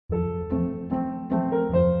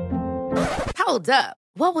Hold up.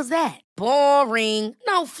 What was that? Boring.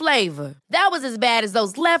 No flavor. That was as bad as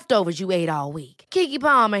those leftovers you ate all week. Keke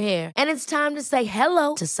Palmer here. And it's time to say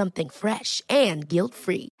hello to something fresh and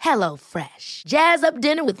guilt-free. Hello Fresh. Jazz up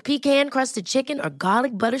dinner with pecan-crusted chicken or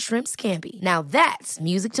garlic butter shrimp scampi. Now that's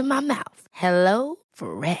music to my mouth. Hello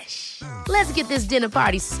Fresh. Let's get this dinner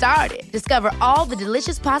party started. Discover all the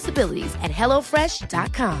delicious possibilities at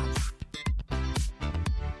hellofresh.com.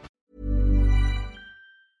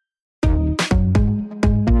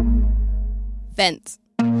 Vent.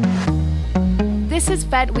 This is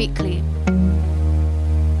Fed Weekly,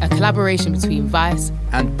 A collaboration between Vice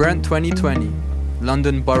and Brent 2020,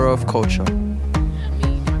 London Borough of Culture.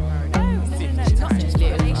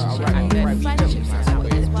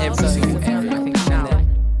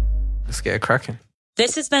 Let's get it cracking.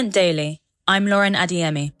 This is Vent Daily. I'm Lauren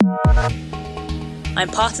Adiemi. I'm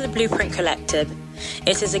part of the Blueprint Collective.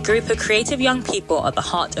 It is a group of creative young people at the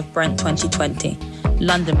heart of Brent 2020,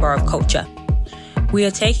 London Borough of Culture. We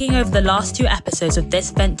are taking over the last 2 episodes of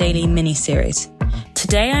this Vent Daily mini-series.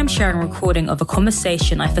 Today I'm sharing a recording of a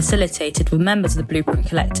conversation I facilitated with members of the Blueprint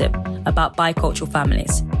Collective about bicultural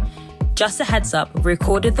families. Just a heads up, we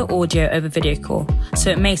recorded the audio over video call, so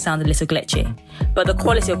it may sound a little glitchy, but the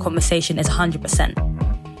quality of conversation is 100%.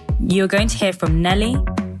 You're going to hear from Nelly,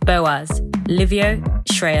 Boaz, Livio,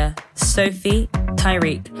 Shreya, Sophie,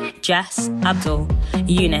 Tyreek, Jess, Abdul,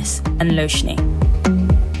 Eunice, and Loshni.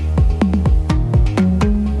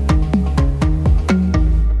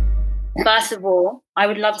 First of all, I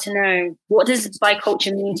would love to know, what does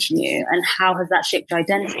biculture mean to you and how has that shaped your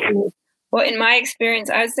identity? Well, in my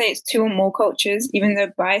experience, I would say it's 2 or more cultures, even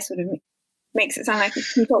though bi sort of makes it sound like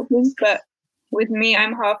it's 2 cultures. But with me,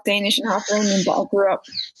 I'm half Danish and half Romanian, but I grew up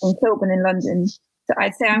in Kilburn in London. So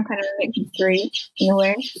I'd say I'm kind of a mix of 3 in a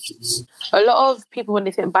way. A lot of people, when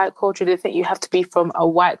they think biculture, they think you have to be from a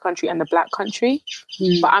white country and a black country.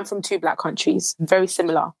 But I'm from 2 black countries, very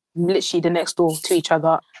similar, literally the next door to each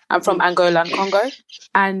other. I'm from Angola and Congo.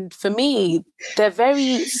 And for me, they're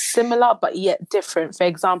very similar, but yet different. For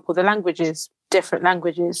example, the languages, different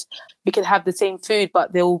languages. We can have the same food,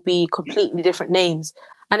 but there will be completely different names.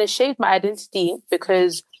 And it shaped my identity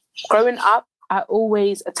because growing up, I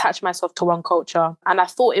always attached myself to one culture. And I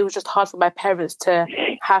thought it was just hard for my parents to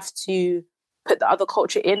have to put the other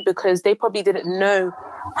culture in because they probably didn't know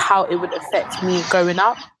how it would affect me growing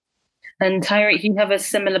up. And Tyreek, you have a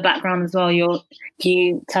similar background as well. Can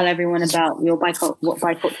you tell everyone about what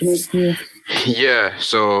biculture is to you? Yeah,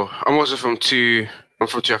 so I'm also from 2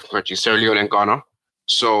 African countries, Sierra Leone and Ghana.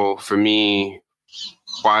 So for me,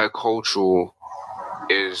 bicultural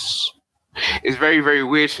is very, very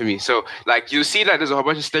weird for me. So like you'll see that there's a whole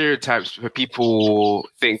bunch of stereotypes where people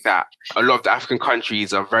think that a lot of the African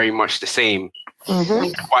countries are very much the same. Mm-hmm.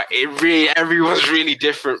 But everyone's really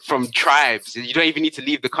different from tribes. You don't even need to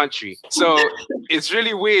leave the country. So it's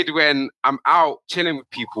really weird when I'm out chilling with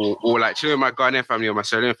people or like chilling with my Ghanaian family or my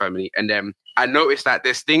Sierra Leone family, and then I notice that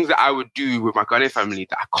there's things that I would do with my Ghanaian family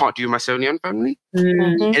that I can't do with my Sierra Leone family.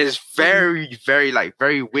 Mm-hmm. It's very, very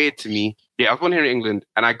very weird to me. Yeah, I was born here in England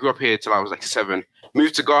and I grew up here till I was like 7.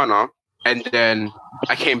 Moved to Ghana and then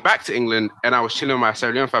I came back to England and I was chilling with my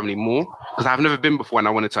Sierra Leone family more because I've never been before and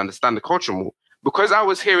I wanted to understand the culture more. Because I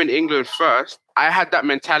was here in England first, I had that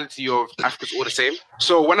mentality of Africa's all the same.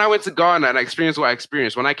 So when I went to Ghana and I experienced what I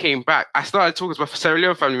experienced, when I came back, I started talking to my Sierra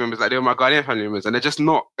Leone family members like they were my Ghanaian family members, and they're just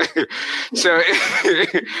not. So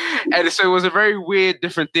it was a very weird,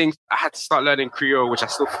 different thing. I had to start learning Creole, which I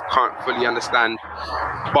still can't fully understand.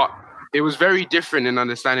 But it was very different in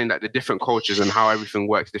understanding like the different cultures and how everything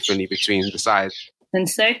works differently between the sides. And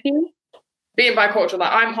Sophie? Being bicultural,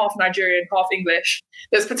 like I'm half Nigerian, half English.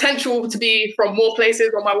 There's potential to be from more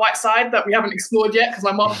places on my white side that we haven't explored yet because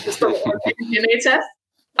my mum just done a DNA test.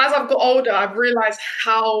 As I've got older, I've realised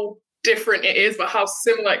how different it is, but how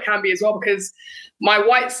similar it can be as well, because my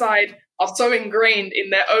white side are so ingrained in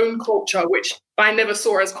their own culture, which I never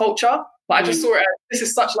saw as culture. But I just saw it as, this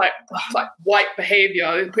is such like white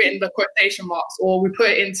behaviour. We put it in the quotation marks, or we put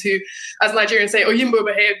it into, as Nigerians say, Oyinbo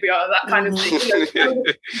behaviour, that kind of thing.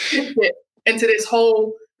 Shift it into this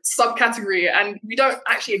whole subcategory, and we don't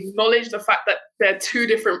actually acknowledge the fact that they're 2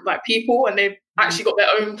 different like people, and they've actually got their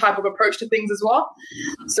own type of approach to things as well.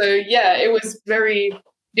 So yeah, it was very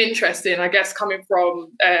interesting, I guess, coming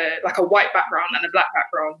from like a white background and a black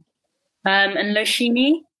background. And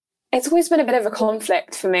Loshini? It's always been a bit of a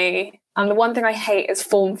conflict for me. And the one thing I hate is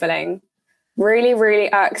form filling. Really, really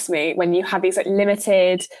irks me when you have these like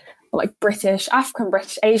limited, like British, African,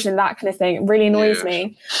 British, Asian, that kind of thing. It really annoys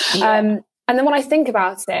me. Yeah. And then when I think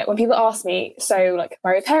about it, when people ask me, so like,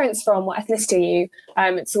 where are your parents from? What ethnicity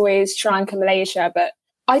are you? It's always Sri Lanka, Malaysia. But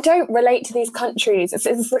I don't relate to these countries.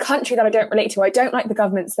 It's the country that I don't relate to. I don't like the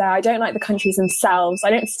governments there. I don't like the countries themselves. I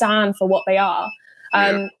don't stand for what they are.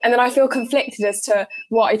 And then I feel conflicted as to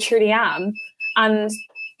what I truly am. And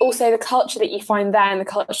also the culture that you find there and the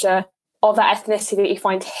culture of that ethnicity that you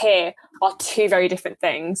find here are two very different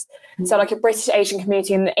things. So like a British Asian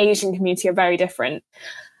community and the Asian community are very different.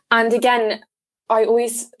 And again, I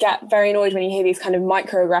always get very annoyed when you hear these kind of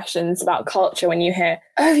microaggressions about culture, when you hear,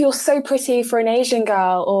 oh, you're so pretty for an Asian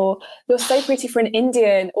girl, or you're so pretty for an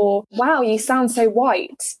Indian, or wow, you sound so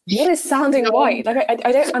white. What is sounding white? Like,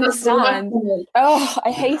 I don't understand. Oh,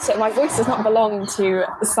 I hate it. My voice does not belong to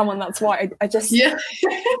someone that's white. I just... Yeah.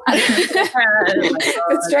 It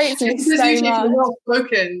frustrates me so much. Well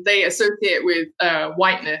spoken, they associate with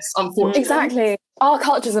whiteness, unfortunately. Exactly. Our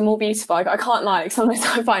cultures are more beautiful. I can't lie. Sometimes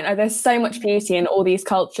I find there's so much beauty in all these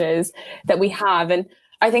cultures that we have. And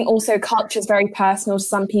I think also culture is very personal to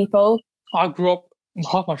some people. I grew up,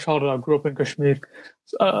 half my childhood, I grew up in Kashmir.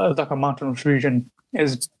 Like a mountainous region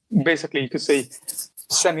is basically, you could say,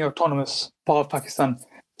 semi-autonomous part of Pakistan.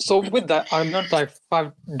 So with that, I learned like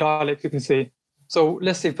 5 dialects, you can say. So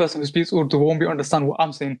let's say a person who speaks Urdu won't be understand what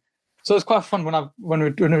I'm saying. So it's quite fun when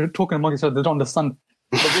we're talking among each other, they don't understand,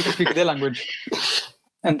 but we can speak their language.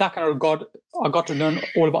 And that kind of I got to learn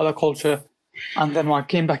all about the culture. And then when I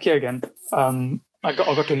came back here again, I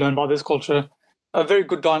got to learn about this culture. A very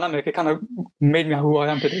good dynamic. It kind of made me who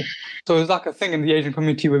I am today. So it's like a thing in the Asian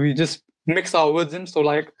community where we just mix our words in. So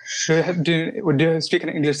like we're speaking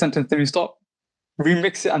an English sentence, then we start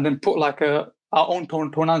remix it and then put like our own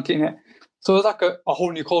tonality in it. So it's like a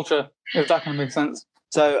whole new culture, if that kind of makes sense.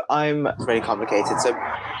 So I'm very complicated. So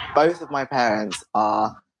both of my parents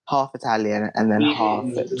are half Italian and then half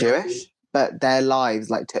Jewish, but their lives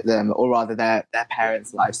like took them, or rather their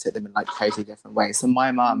parents' lives took them in like totally different ways. So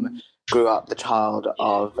my mum grew up the child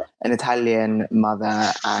of an Italian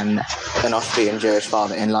mother and an Austrian Jewish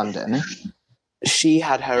father in London. She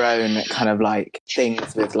had her own kind of like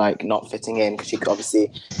things with like not fitting in, because she could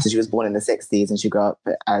obviously, so she was born in the 60s and she grew up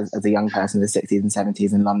as a young person in the 60s and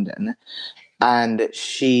 70s in London. And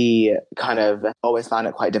she kind of always found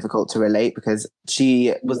it quite difficult to relate because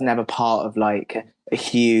she was never part of like a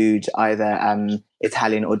huge either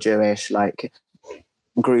Italian or Jewish like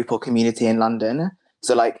group or community in London.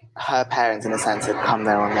 So like her parents in a sense had come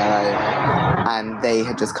there on their own and they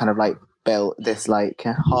had just kind of like built this like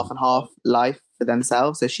half and half life for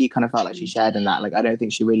themselves. So she kind of felt like she shared in that. Like I don't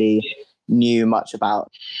think she really knew much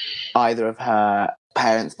about either of her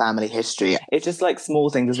parents' family history. It's just like small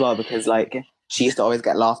things as well, because like she used to always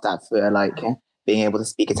get laughed at for like being able to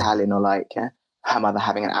speak Italian, or like her mother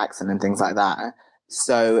having an accent and things like that.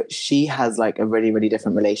 So she has like a really, really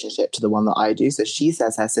different relationship to the one that I do. So she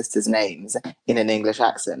says her sister's names in an English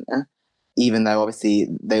accent, even though obviously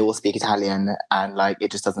they all speak Italian and like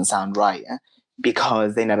it just doesn't sound right,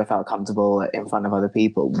 because they never felt comfortable in front of other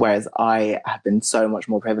people. Whereas I have been so much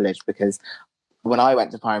more privileged, because when I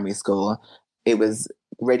went to primary school, it was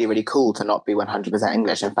really, really cool to not be 100%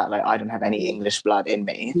 English. In fact, like I don't have any English blood in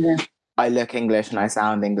me. Yeah. I look English and I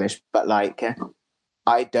sound English, but like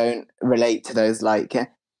I don't relate to those like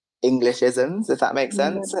Englishisms, if that makes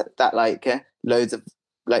sense, that like loads of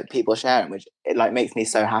like people sharing, which it like makes me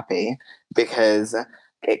so happy, because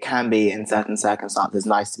it can be in certain circumstances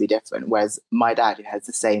nice to be different. Whereas my dad, who has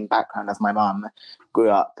the same background as my mum,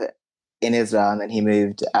 grew up in Israel and then he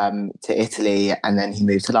moved to Italy and then he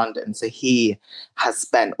moved to London. So he has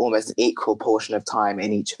spent almost an equal portion of time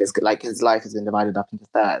in each of his life has been divided up into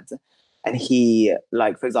thirds. And he,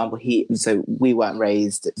 like, for example, so we weren't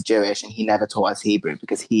raised Jewish and he never taught us Hebrew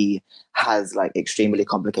because he has like extremely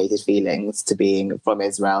complicated feelings to being from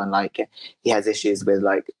Israel. And like, he has issues with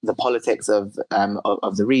like the politics of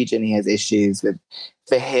the region. He has issues with,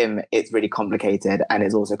 for him, it's really complicated, and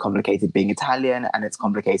it's also complicated being Italian, and it's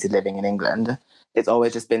complicated living in England. It's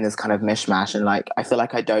always just been this kind of mishmash. And like, I feel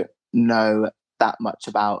like I don't know that much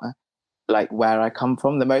about like where I come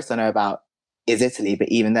from. The most I know about is Italy, but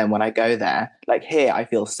even then when I go there, like here I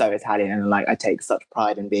feel so Italian, and like I take such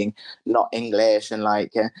pride in being not English, and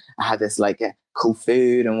like I have this like cool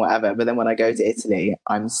food and whatever. But then when I go to Italy,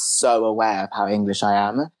 I'm so aware of how English I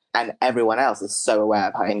am, and everyone else is so aware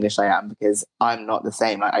of how English I am, because I'm not the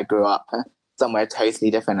same. Like I grew up somewhere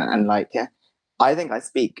totally different, and like I think I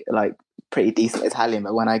speak like pretty decent Italian,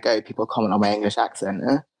 but when I go, people comment on my English accent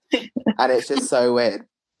and it's just so weird.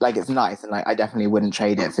 Like, it's nice, and like I definitely wouldn't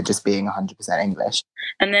trade it for just being 100% English.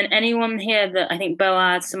 And then anyone here that, I think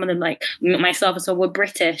Boaz, some of them like myself as well, were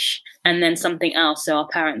British and then something else, so our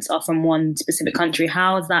parents are from one specific country.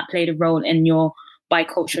 How has that played a role in your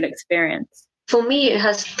bicultural experience? For me, it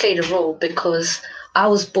has played a role because I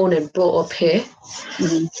was born and brought up here.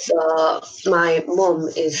 So my mom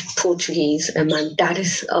is Portuguese and my dad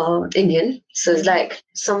is Indian. So it's like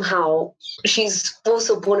somehow she's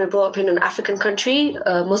also born and brought up in an African country,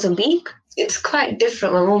 Mozambique. It's quite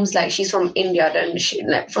different. My mom's like, she's from India, then she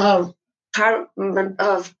like for her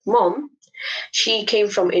mom, she came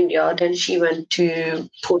from India, then she went to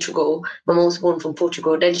Portugal. My mom was born from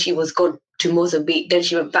Portugal, then she was gone to Mozambique, then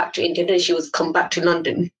she went back to India, then she was come back to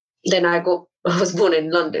London. Then I was born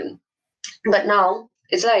in London. But now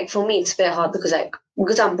it's like, for me, it's a bit hard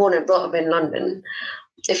because I'm born and brought up in London.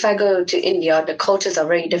 If I go to India, the cultures are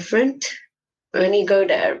very different. When you go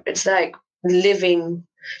there, it's like living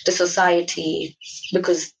the society,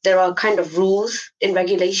 because there are kind of rules and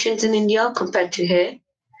regulations in India compared to here.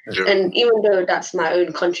 Yeah. And even though that's my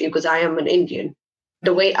own country, because I am an Indian,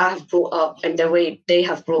 the way I've brought up and the way they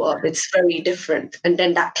have brought up, it's very different. And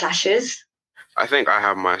then that clashes. I think I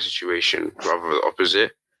have my situation rather the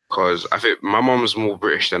opposite, because I think my mom's more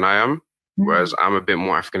British than I am, whereas I'm a bit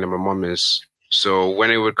more African than my mom is. So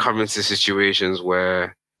when it would come into situations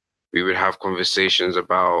where we would have conversations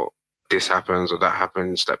about this happens or that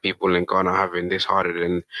happens, that people in Ghana are having this harder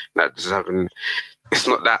than that this is happening, it's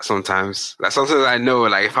not that sometimes. Like sometimes I know,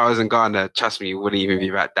 like if I was in Ghana, trust me, it wouldn't even be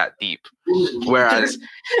that deep. Whereas,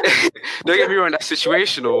 don't get me wrong, that's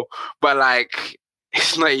situational, but like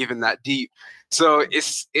it's not even that deep. So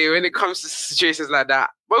when it comes to situations like that,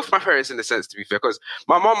 both my parents in a sense, to be fair, because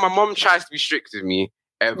my mom tries to be strict with me,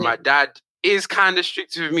 and my dad is kind of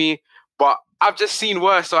strict with me, but I've just seen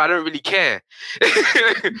worse, so I don't really care.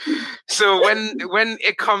 So when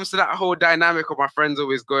it comes to that whole dynamic of my friends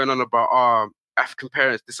always going on about African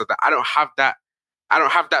parents, this or that, I don't have that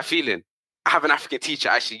feeling. I have an African teacher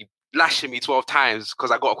actually lashing me 12 times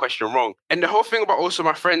because I got a question wrong. And the whole thing about also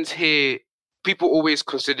my friends here, people always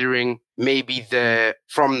considering maybe they're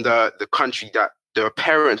from the country that their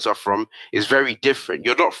parents are from is very different.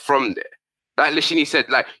 You're not from there. Like Lishini said,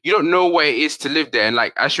 like, you don't know what it is to live there. And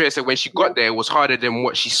like Ashria said, when she got there, it was harder than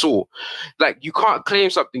what she saw. Like, you can't claim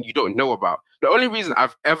something you don't know about. The only reason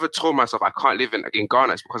I've ever told myself I can't live in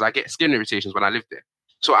Ghana is because I get skin irritations when I live there.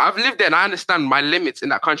 So I've lived there and I understand my limits in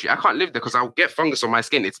that country. I can't live there because I'll get fungus on my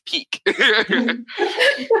skin. It's peak. Like,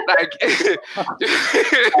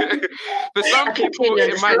 for some people,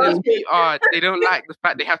 it might just be, they don't like the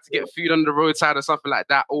fact they have to get food on the roadside or something like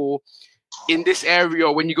that. Or in this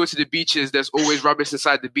area, when you go to the beaches, there's always rubbish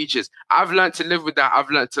inside the beaches. I've learned to live with that.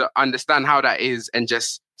 I've learned to understand how that is and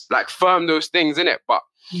just like firm those things in it. But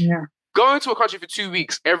going to a country for 2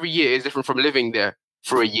 weeks every year is different from living there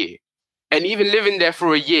for a year. And even living there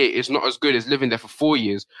for a year is not as good as living there for 4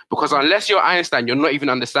 years, because unless you're Einstein, you're not even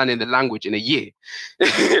understanding the language in a year.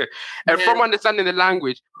 And from understanding the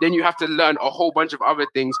language, then you have to learn a whole bunch of other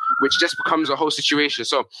things, which just becomes a whole situation.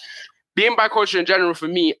 So being bicultural in general, for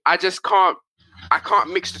me, I can't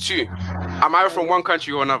mix the two. I'm either from one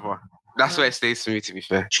country or another. That's where it stays for me, to be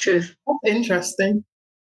fair. True. That's interesting.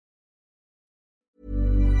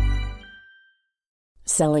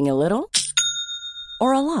 Selling a little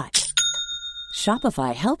or a lot?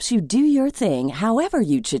 Shopify helps you do your thing however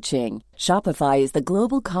you cha-ching. Shopify is the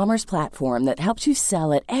global commerce platform that helps you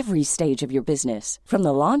sell at every stage of your business. From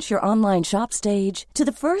the launch your online shop stage to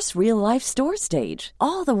the first real-life store stage,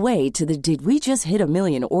 all the way to the did we just hit a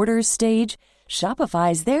million orders stage.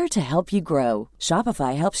 Shopify is there to help you grow.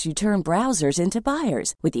 Shopify helps you turn browsers into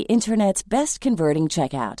buyers with the internet's best converting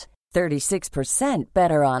checkout. 36%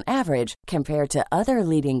 better on average compared to other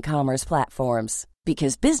leading commerce platforms.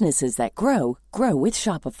 Because businesses that grow, grow with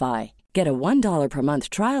Shopify. Get a $1 per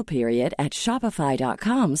month trial period at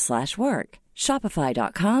shopify.com/work.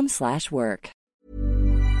 Shopify.com/work.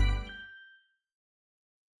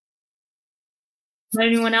 Does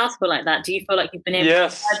anyone else feel like that? Do you feel like you've been able to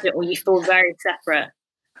manage it, or you feel very separate?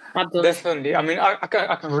 Abdul? Definitely. I mean, I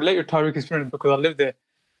can relate to Tariq's experience because I lived there.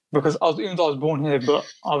 Because even though I was born here, but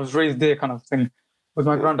I was raised there kind of thing with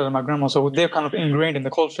my granddad and my grandma. So they're kind of ingrained in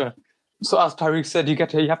the culture. So as Tariq said, you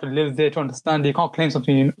have to live there to understand. You can't claim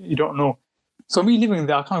something you don't know. So me living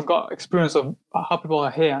there, I kind of got experience of how people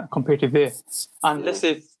are here compared to there. And let's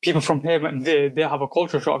say people from here went there, they have a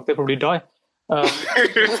culture shock, they probably die.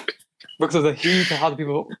 Because of the heat, how the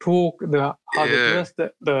people talk, how they dress,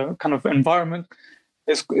 the kind of environment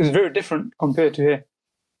is very different compared to here.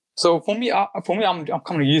 So for me, I'm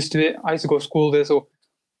kind of used to it. I used to go to school there. So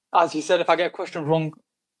as he said, if I get a question wrong,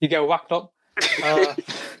 you get whacked up.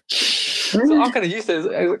 So I'm kind of used to it.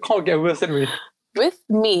 It can't get worse anyway. With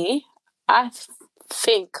me, I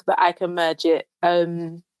think that I can merge it.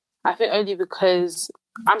 I think only because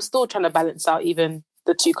I'm still trying to balance out even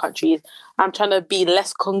the two countries. I'm trying to be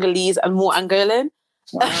less Congolese and more Angolan.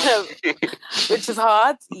 which is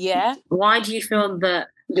hard. Yeah. Why do you feel that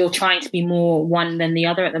you're trying to be more one than the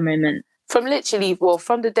other at the moment? From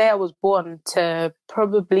the day I was born to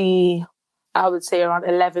probably, I would say around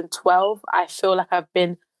 11, 12, I feel like I've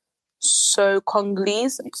been so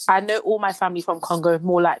Congolese. I know all my family from Congo,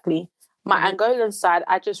 more likely. My Angolan side,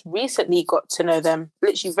 I just recently got to know them,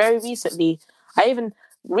 literally very recently. I even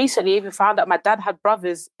recently found out my dad had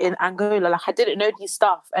brothers in Angola. Like, I didn't know these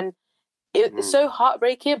stuff. And it's so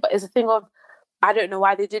heartbreaking, but it's a thing of, I don't know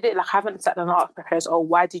why they did it. Like, I haven't sat down and asked my parents,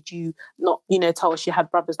 why did you not, tell us you had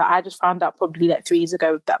brothers? Like, I just found out probably like 3 years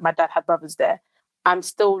ago that my dad had brothers there. I'm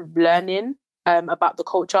still learning about the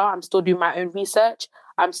culture. I'm still doing my own research.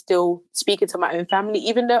 I'm still speaking to my own family,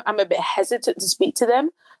 even though I'm a bit hesitant to speak to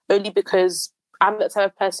them, only because I'm the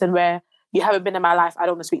type of person where you haven't been in my life, I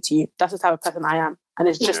don't want to speak to you. That's the type of person I am. And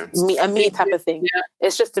it's just a me type of thing. Yeah.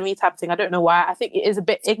 It's just a me type of thing. I don't know why. I think it is a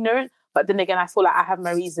bit ignorant, but then again, I feel like I have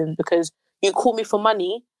my reason, because you call me for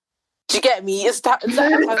money. Do you get me? It's that type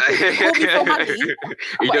of thing. You call me for money.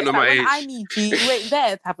 You don't know my age. When I need you, you ain't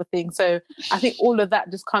there type of thing. So I think all of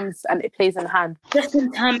that just comes and it plays in hand. Just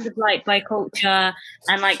in terms of like by culture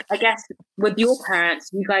and like, I guess with your parents,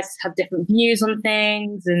 you guys have different views on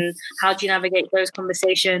things, and how do you navigate those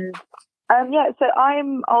conversations? So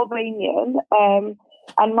I'm Albanian,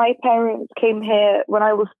 and my parents came here when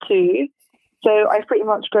I was 2. So I've pretty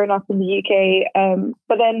much grown up in the UK.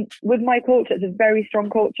 But then with my culture, it's a very strong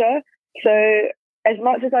culture. So as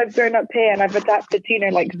much as I've grown up here and I've adapted to,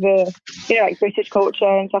 like British culture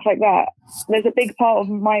and stuff like that, there's a big part of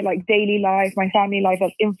my like daily life, my family life,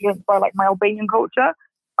 that's influenced by like my Albanian culture.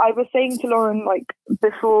 I was saying to Lauren like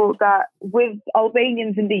before that with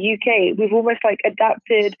Albanians in the UK, we've almost like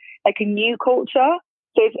adapted like a new culture.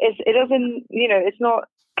 So it doesn't, it's not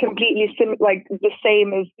completely like the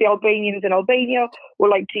same as the Albanians in Albania or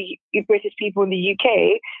like the British people in the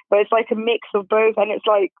UK, but it's like a mix of both, and it's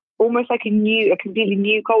like almost like a completely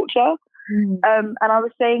new culture. And I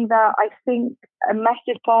was saying that I think a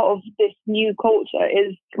massive part of this new culture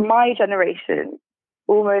is my generation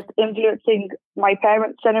almost influencing my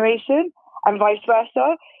parents' generation and vice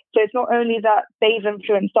versa. So it's not only that they've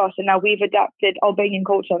influenced us and now we've adapted Albanian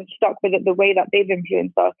culture and stuck with it the way that they've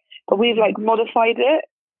influenced us, but we've like modified it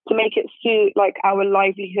to make it suit like our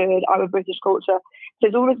livelihood, our British culture. So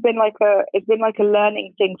it's always been like a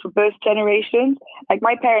learning thing for both generations. Like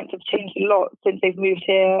my parents have changed a lot since they've moved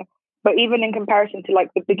here, but even in comparison to like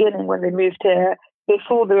the beginning when they moved here,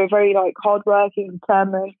 before they were very like hardworking,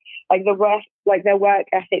 determined. Like their work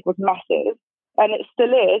ethic was massive, and it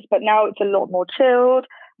still is. But now it's a lot more chilled.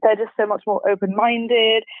 They're just so much more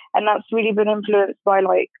open-minded, and that's really been influenced by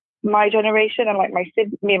like my generation and like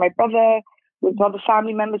me and my brother, with other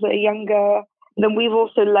family members that are younger. And then we've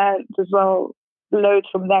also learned as well loads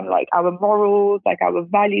from them, like our morals, like our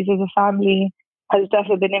values as a family has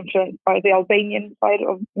definitely been influenced by the Albanian side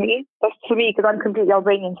of me. That's for me, because I'm completely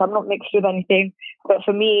Albanian, so I'm not mixed with anything. But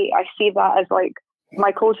for me, I see that as like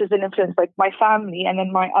my culture's been influenced like my family and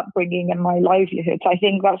then my upbringing and my livelihood. So I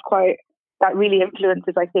think that really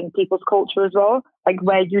influences, I think, people's culture as well, like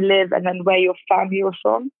where you live and then where your family are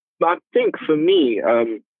from. But I think for me,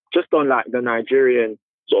 just on like the Nigerian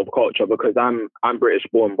sort of culture, because I'm British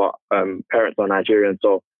born, but parents are Nigerian.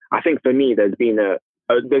 So I think for me, there's been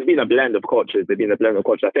a blend of cultures.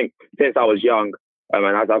 I think since I was young,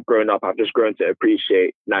 and as I've grown up, I've just grown to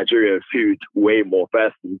appreciate Nigerian food way more.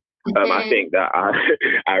 Firstly, I think that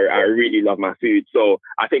I really love my food. So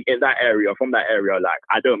I think from that area, like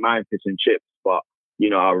I don't mind fish and chips, but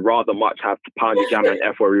I'd rather much have pounded jam and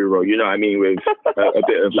eforiro, you know what I mean, with a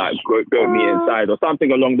bit of like goat meat inside or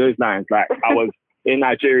something along those lines. Like I was in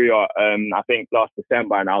Nigeria, I think last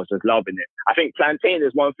December, and I was just loving it. I think plantain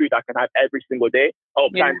is one food I can have every single day. Oh,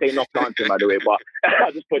 plantain, not plantain, by the way, but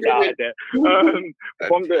I'll just put that out there.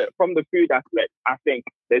 From the food aspect, I think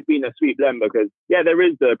there's been a sweet blend because, there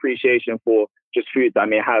is the appreciation for just foods I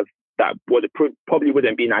may have that probably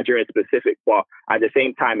wouldn't be Nigerian specific, but at the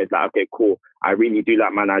same time, it's like, okay, cool, I really do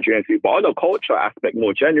like my Nigerian food. But on the culture aspect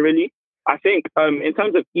more generally, I think in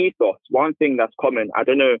terms of ethos, one thing that's common, I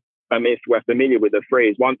don't know if we're familiar with the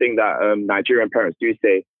phrase, one thing that Nigerian parents do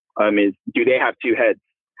say is, do they have two heads?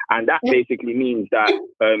 And that basically means that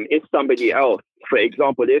if somebody else, for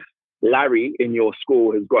example, if Larry in your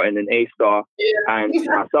school has gotten an A star and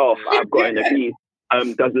myself, I've gotten a B,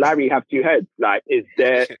 does Larry have two heads? Like, is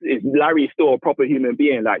Larry still a proper human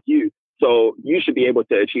being like you? So you should be able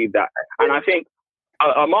to achieve that. And I think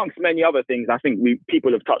amongst many other things, I think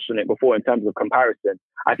people have touched on it before in terms of comparison.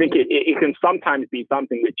 I think it can sometimes be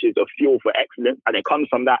something which is a fuel for excellence, and it comes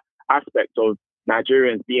from that aspect of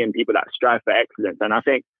Nigerians being people that strive for excellence. And I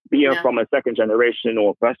think being from a second generation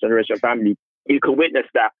or first generation family, you can witness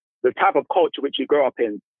that the type of culture which you grow up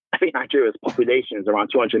in, I think Nigeria's population is around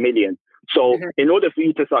 200 million. So in order for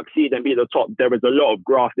you to succeed and be the top, there is a lot of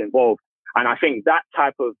graft involved. And I think that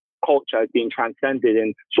type of culture has been transcended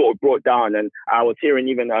and sort of brought down. And I was hearing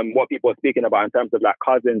even what people are speaking about in terms of like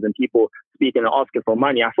cousins and people speaking and asking for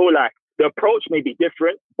money. I feel like the approach may be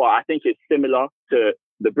different, but I think it's similar to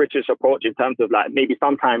the British approach in terms of like maybe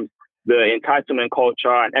sometimes the entitlement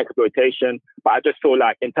culture and exploitation. But I just feel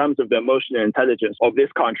like in terms of the emotional intelligence of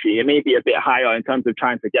this country, it may be a bit higher in terms of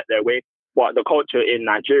trying to get their way. But the culture in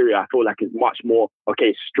Nigeria, I feel like is much more,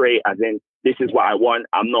 okay, straight, as in, this is what I want.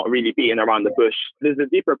 I'm not really beating around the bush. There's a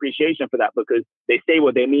deeper appreciation for that because they say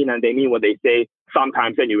what they mean and they mean what they say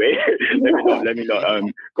sometimes anyway. let me not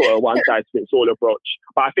put a one-size-fits-all approach.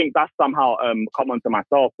 But I think that's somehow common to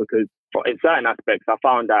myself because in certain aspects, I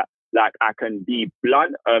found that like I can be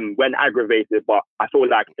blunt when aggravated, but I feel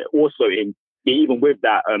like also even with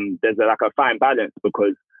that, there's like a fine balance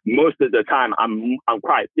because most of the time I'm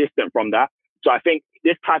quite distant from that. So I think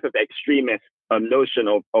this type of extremist notion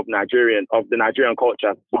of the Nigerian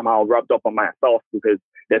culture somehow rubbed off on myself because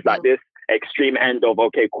there's like this extreme end of,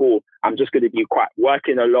 okay, cool, I'm just going to be quite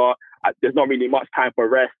working a lot. There's not really much time for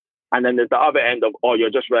rest. And then there's the other end of, oh, you're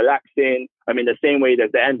just relaxing. I mean, the same way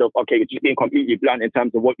there's the end of, okay, just being completely blunt in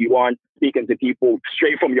terms of what you want, speaking to people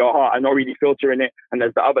straight from your heart and not really filtering it. And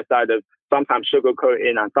there's the other side of sometimes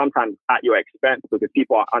sugarcoating and sometimes at your expense because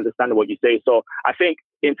people are understanding what you say. So I think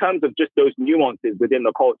in terms of just those nuances within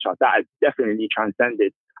the culture, that has definitely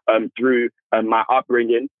transcended through my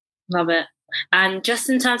upbringing. Love it. And just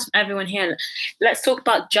in terms of everyone here, let's talk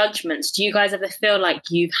about judgments. Do you guys ever feel like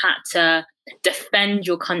you've had to defend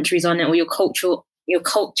your countries on it or your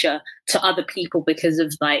culture to other people because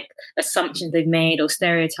of like assumptions they've made or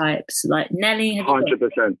stereotypes? Like Nelly,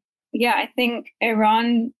 100%. Yeah, I think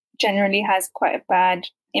Iran generally has quite a bad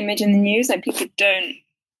image in the news. Like people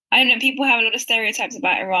people have a lot of stereotypes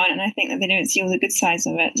about Iran, and I think that they don't see all the good sides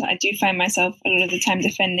of it. So I do find myself a lot of the time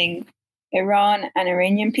defending Iran and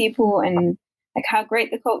Iranian people and like how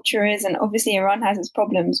great the culture is. And obviously Iran has its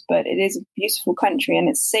problems, but it is a beautiful country and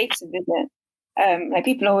it's safe to visit. Like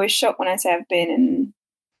people are always shocked when I say I've been, and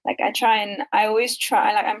like I always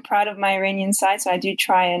try, like I'm proud of my Iranian side. So I do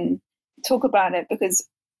try and talk about it because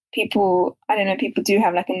people do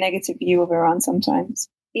have like a negative view of Iran sometimes.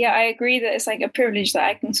 Yeah, I agree that it's like a privilege that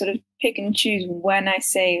I can sort of pick and choose when I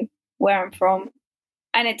say where I'm from.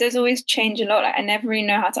 And it does always change a lot. Like, I never really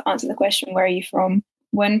know how to answer the question, where are you from?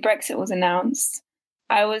 When Brexit was announced,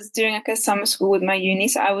 I was doing like a summer school with my uni.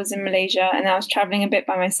 So I was in Malaysia and I was traveling a bit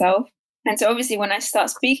by myself. And so obviously when I start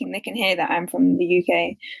speaking, they can hear that I'm from the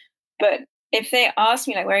UK. But if they ask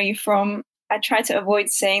me like, where are you from? I try to avoid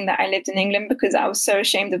saying that I lived in England because I was so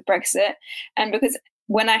ashamed of Brexit. And because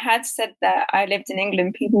when I had said that I lived in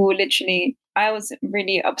England, people were I was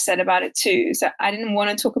really upset about it too. So I didn't want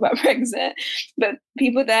to talk about Brexit, but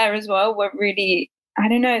people there as well were really, I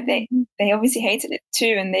don't know, they obviously hated it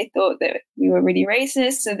too. And they thought that we were really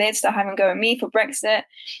racist. So they'd start having a go at me for Brexit.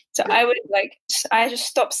 So I just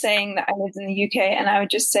stopped saying that I lived in the UK and I would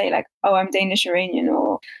just say like, oh, I'm Danish Iranian.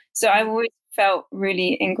 So I've always felt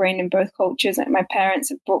really ingrained in both cultures. Like my parents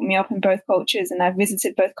have brought me up in both cultures and I've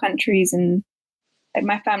visited both countries and like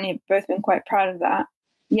my family have both been quite proud of that.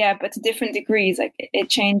 Yeah, but to different degrees, like it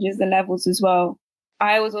changes the levels as well.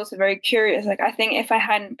 I was also very curious. Like I think if I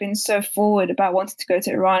hadn't been so forward about wanting to go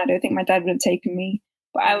to Iran, I don't think my dad would have taken me.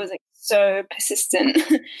 But I was like so persistent,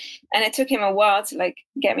 and it took him a while to like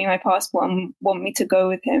get me my passport and want me to go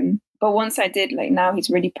with him. But once I did, like now he's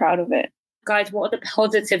really proud of it. Guys, what are the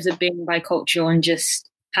positives of being bicultural and just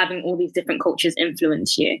having all these different cultures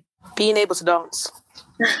influence you? Being able to dance.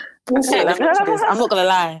 I'm not gonna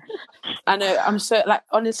lie. I know I'm so like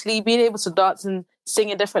honestly being able to dance and sing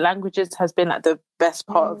in different languages has been like the best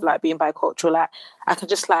part of like being bicultural. Like I can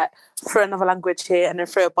just like throw another language here and then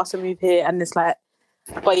throw a butter move here and it's like,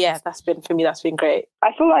 but yeah, that's been great.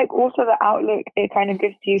 I feel like also the outlook it kind of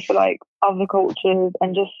gives you for like other cultures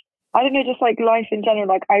and just I don't know, just like life in general.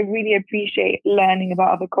 Like I really appreciate learning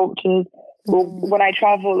about other cultures. When I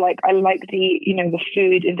travel, like I like to eat, the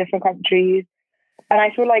food in different countries. And I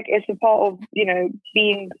feel like it's a part of,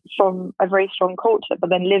 being from a very strong culture, but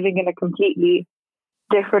then living in a completely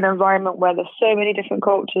different environment where there's so many different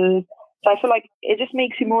cultures. So I feel like it just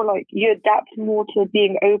makes you more like you adapt more to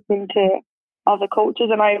being open to other cultures.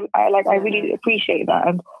 And I really appreciate that.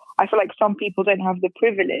 And I feel like some people don't have the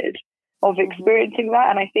privilege of experiencing that.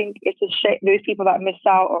 And I think it's a shame, those people that miss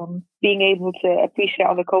out on being able to appreciate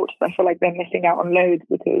other cultures, I feel like they're missing out on loads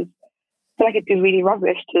because I feel like it'd be really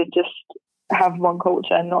rubbish to just have one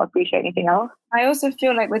culture and not appreciate anything else. I also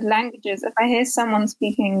feel like with languages, if I hear someone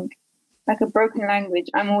speaking like a broken language,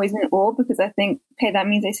 I'm always in awe because I think, okay, that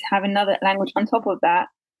means they have another language on top of that.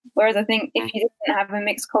 Whereas I think if you didn't have a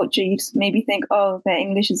mixed culture, you'd maybe think, oh, their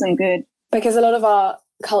English isn't good. Because a lot of our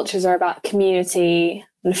cultures are about community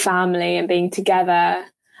and family and being together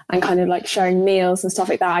and kind of like sharing meals and stuff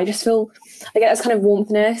like that. I just feel I get this kind of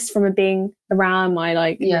warmthness from it being around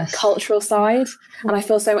my cultural side, and I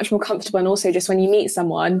feel so much more comfortable. And also just when you meet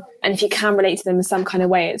someone and if you can relate to them in some kind of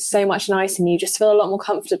way, it's so much nicer and you just feel a lot more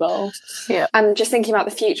comfortable. Yeah. And just thinking about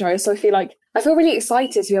the future, I also feel like I feel really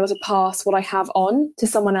excited to be able to pass what I have on to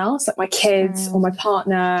someone else, like my kids or my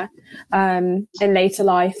partner in later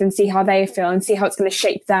life, and see how they feel and see how it's going to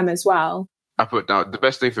shape them as well. I put down the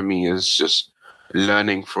best thing for me is just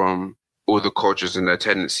learning from all the cultures and their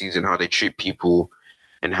tendencies and how they treat people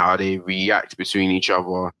and how they react between each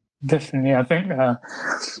other. Definitely. I think,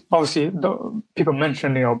 obviously, people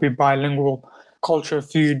mentioned, be bilingual, culture,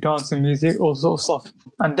 food, dancing, music, all sorts of stuff.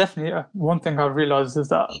 And definitely, one thing I realized is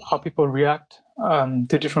that how people react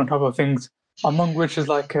to different type of things, among which is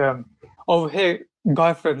like, over here,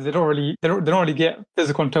 guy friends, they don't really get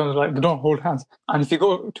physical in terms of like, they don't hold hands. And if you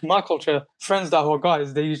go to my culture, friends that are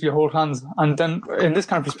guys, they usually hold hands. And then in this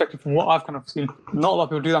kind of perspective, from what I've kind of seen, not a lot of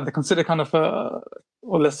people do that. They consider kind of,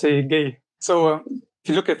 or let's say, gay. So if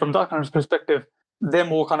you look at it from that kind of perspective, they're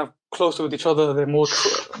more kind of closer with each other. They're more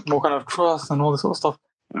kind of trust and all this sort of stuff.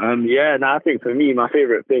 I think for me, my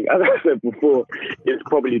favorite thing, as I said before, is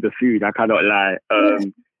probably the food. I cannot lie.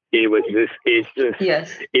 It's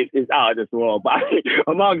out of this world. But I think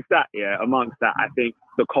amongst that, I think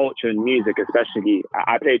the culture and music, especially,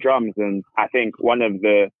 I play drums, and I think one of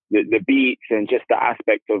the beats and just the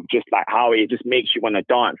aspect of just like how it just makes you want to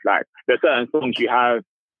dance. Like there's certain songs you have,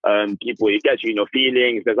 it gets you in your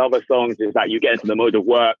feelings. There's other songs is that you get into the mode of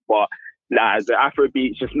work, but like the Afro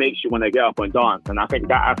beats just makes you want to get up and dance. And I think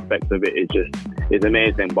that aspect of it is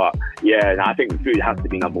amazing. But I think food has to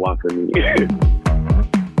be number one for me.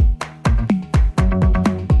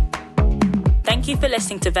 Thank you for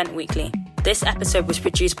listening to Vent Weekly. This episode was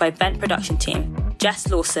produced by Vent production team Jess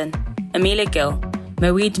Lawson, Amelia Gill,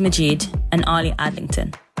 Moeed Majid, and Ali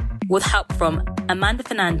Adlington, with help from Amanda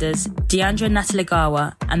Fernandez, Deandra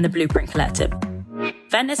Natalegawa, and the Blueprint Collective.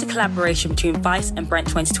 Vent is a collaboration between Vice and Brent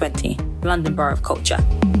 2020, London Borough of Culture.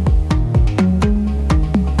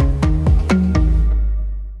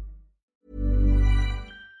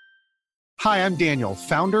 Hi, I'm Daniel,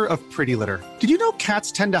 founder of Pretty Litter. Did you know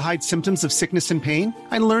cats tend to hide symptoms of sickness and pain?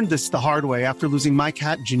 I learned this the hard way after losing my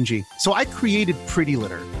cat, Gingy. So I created Pretty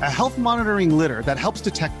Litter, a health monitoring litter that helps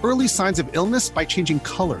detect early signs of illness by changing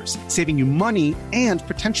colors, saving you money and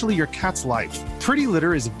potentially your cat's life. Pretty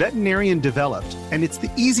Litter is veterinarian developed, and it's the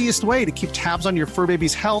easiest way to keep tabs on your fur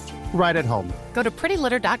baby's health right at home. Go to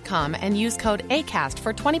prettylitter.com and use code ACAST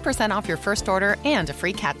for 20% off your first order and a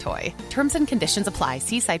free cat toy. Terms and conditions apply.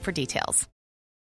 See site for details.